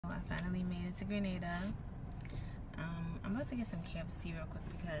finally made it to Grenada. I'm about to get some KFC real quick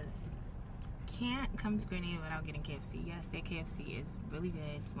because can't come to Grenada without getting KFC. Yes, their KFC is really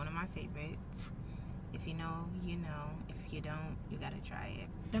good. One of my favorites. If you know, you know. If you don't, you gotta try it.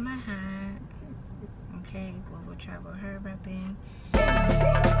 In my hat. Okay, global travel her repping.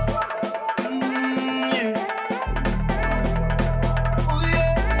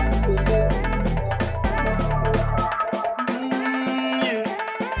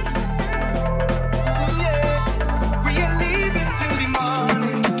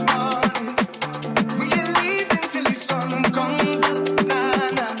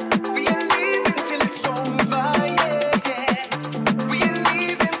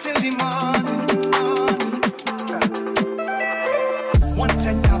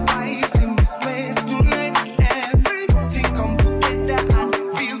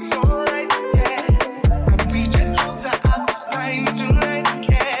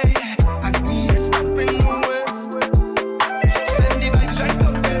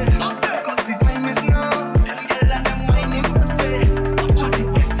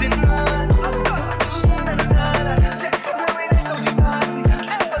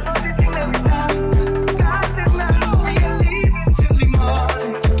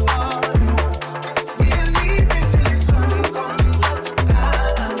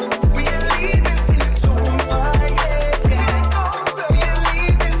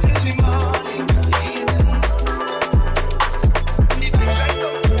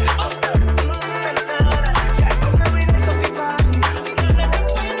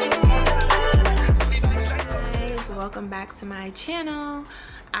 To my channel.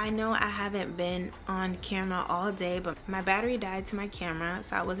 I know I haven't been on camera all day, but my battery died to my camera,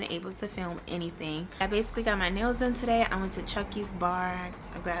 so I wasn't able to film anything. I basically got my nails done today. I went to Chucky's bar.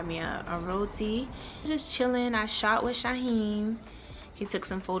 I grabbed me a roti. Just chilling. I shot with Shaheem. He took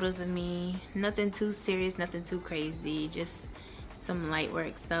some photos of me. Nothing too serious, nothing too crazy, just some light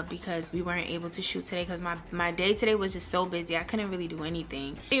work stuff because we weren't able to shoot today because my day today was just so busy. I couldn't really do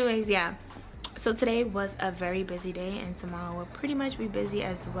anything. Anyways, yeah. So today was a very busy day and tomorrow will pretty much be busy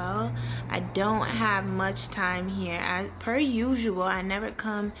as well. I don't have much time here. As per usual, I never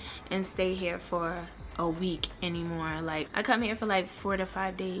come and stay here for a week anymore. Like, I come here for like 4 to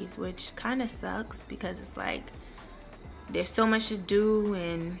 5 days, which kind of sucks because it's like there's so much to do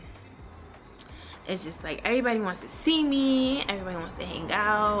and it's just like everybody wants to see me, everybody wants to hang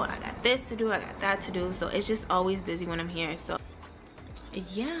out. I got this to do, I got that to do, so it's just always busy when I'm here. So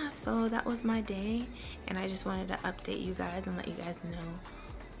yeah, so that was my day and I just wanted to update you guys and let you guys know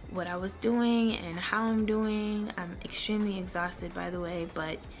what I was doing and how I'm doing. I'm extremely exhausted, by the way,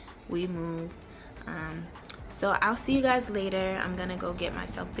 but we moved. So I'll see you guys later. I'm gonna go get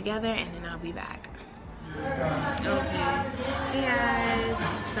myself together and then I'll be back. Okay, hey guys,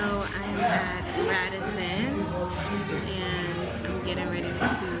 so I'm at Radisson and I'm getting ready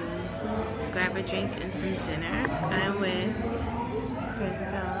to grab a drink and some dinner. I'm with Crystal.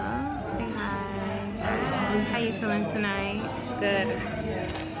 Say hi. How you feeling tonight? Good.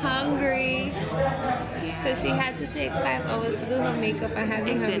 Hungry. Because she had to take 5 hours to do her makeup. I had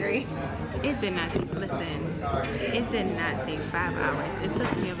me hungry. It did not take, listen, it did not take 5 hours. It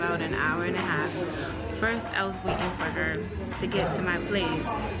took me about an hour and a half. First, I was waiting for her to get to my place.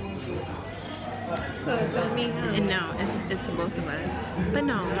 So it's on me, huh? And no, it's both of us. But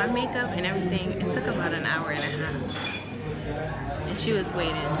no, my makeup and everything, it took about an hour and a half. And she was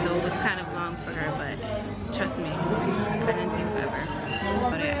waiting, so it was kind of long for her, but trust me, I didn't take forever.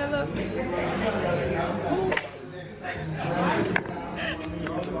 But yeah, look.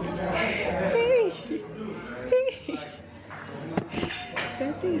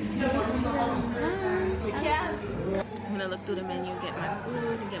 I'm gonna look through the menu, get my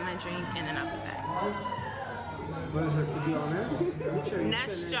food, get my drink, and then I'll be back. What is it, to be honest?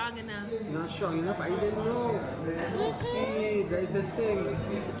 Not strong enough. Not strong enough? I didn't know. See, that's the thing.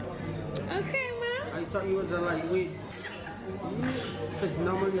 Okay, ma. I thought he was a lightweight. Because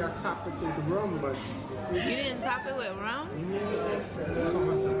normally I tap it into rum, but... You didn't top it with rum?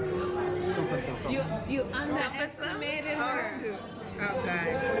 Yeah. You underestimated her. Oh God.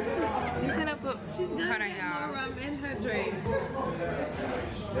 You said I put She's gonna get more rum in her drink.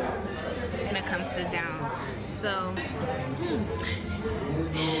 when it comes to down. So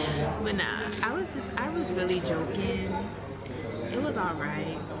but nah, I was really joking. It was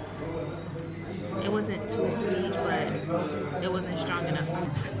alright. It wasn't too sweet, but it wasn't strong enough.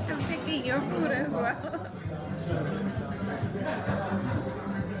 I'm picking your food as well.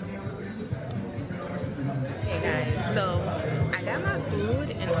 Hey guys, so I got my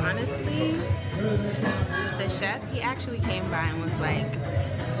food, and honestly, the chef, he actually came by and was like,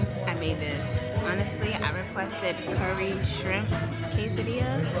 requested curry shrimp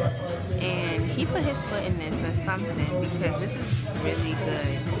quesadilla, and he put his foot in this or something because this is really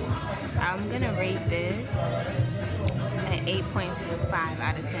good. I'm gonna rate this an 8.5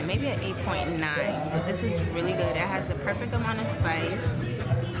 out of 10, maybe an 8.9, but this is really good. It has the perfect amount of spice.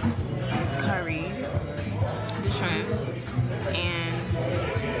 It's curried, the shrimp, and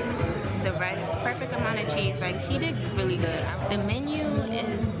the perfect amount of cheese. Like, he did really good. The menu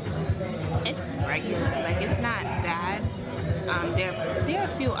it's regular, like it's not bad. There are a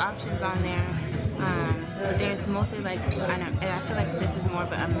few options on there, but there's mostly like, I feel like this is more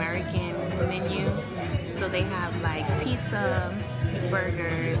of an American menu. So they have like pizza,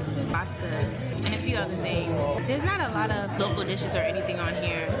 burgers, pasta, and a few other things. There's not a lot of local dishes or anything on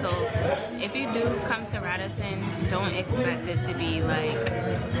here. So if you do come to Radisson, don't expect it to be like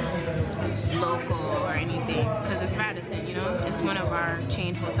local or anything, because it's Radisson, you know? It's one of our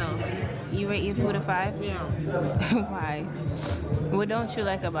chain hotels. You rate your food a 5? Yeah. Why? What don't you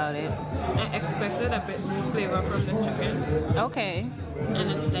like about it? I expected a bit more flavor from the chicken. Okay. And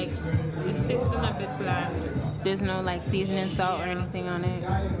it's like, it's tasting a bit bland. There's no like seasoning salt or anything on it?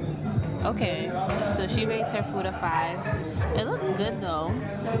 Okay. So she rates her food a 5. It looks good though,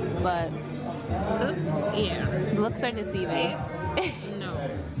 but looks are deceiving. No.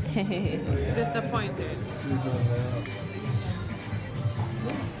 Disappointed.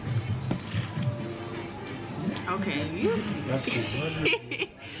 Okay.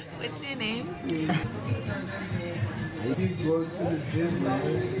 What's your name? I keep going to the gym, man.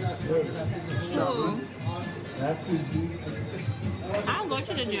 Who? That's easy. I don't go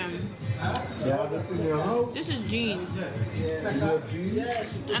to the gym. You have it in your house? This is jeans. Your jeans?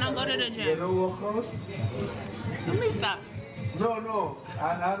 I don't go to the You gym. don't work out? Let me stop. No. I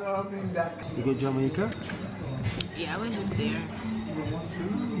don't mean that. You go to Jamaica? Yeah, I was just there.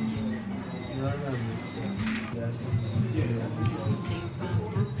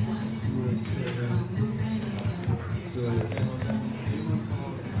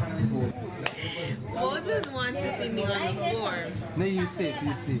 Moses wants to see me on the floor. No, you sit.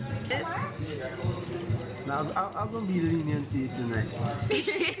 This? Now, I'm going to be lenient to you tonight.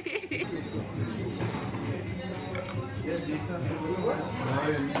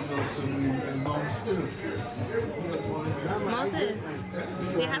 Moses,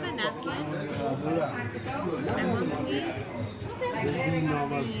 do you have a napkin? And one please?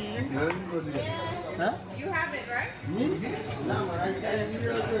 Huh? You have it, right? Me?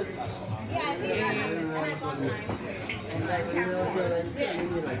 Yeah, I think I have it. And I bought mine.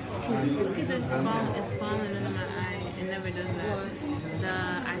 Look at this foam, it's falling into my eye. It never does that. The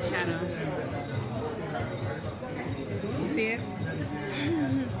eyeshadow. You see it?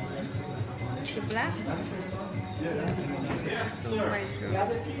 The black? White.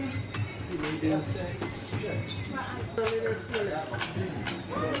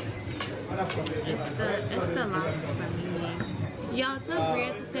 It's the locks for me. Y'all, tell Bria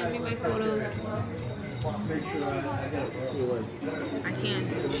to send me my photos. I can't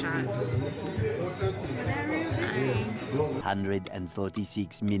do shots.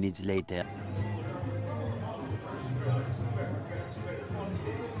 146 minutes later.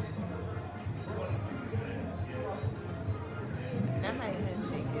 I'm not even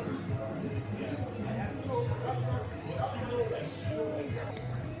shaking.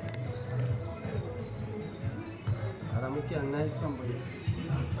 I'll make you a nice one, buddy.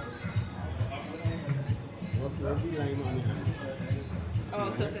 What will be like on it? Oh,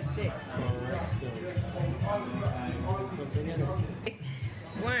 so it's thick.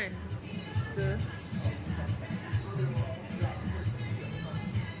 One, two.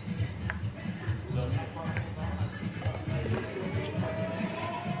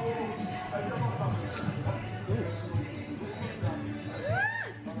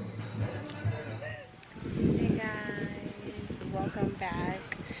 Hey guys, welcome back.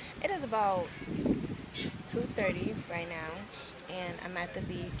 It is about 2:30 right now, and I'm at the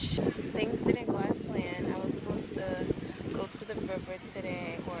beach. Things didn't go as planned. I was supposed to go to the river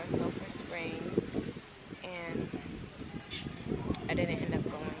today or Sulphur Springs, and I didn't end up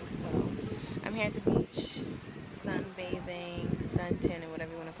going. So I'm here at the beach, sunbathing, suntan, or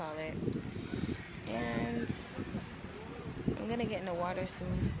whatever you want to call it. And I'm gonna get in the water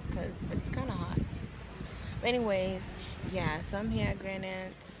soon because it's kind of hot. But anyways, yeah, so I'm here at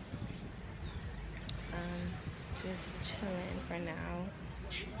Grenada. Just chilling for now.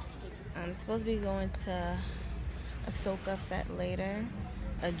 I'm supposed to be going to a soca fete later,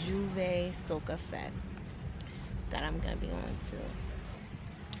 a Juve soca fete that I'm gonna be going to.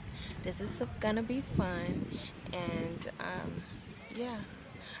 This is gonna be fun, and yeah,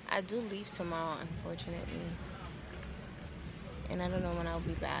 I do leave tomorrow, unfortunately. And I don't know when I'll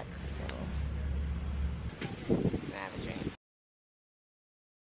be back, so I have a drink.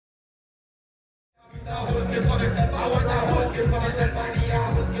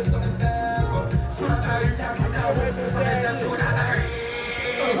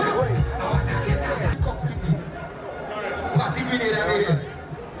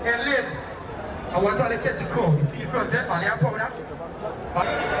 And Lynn, I want you to catch a crow. You see in front of them, on your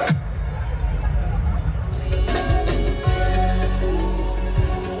powder.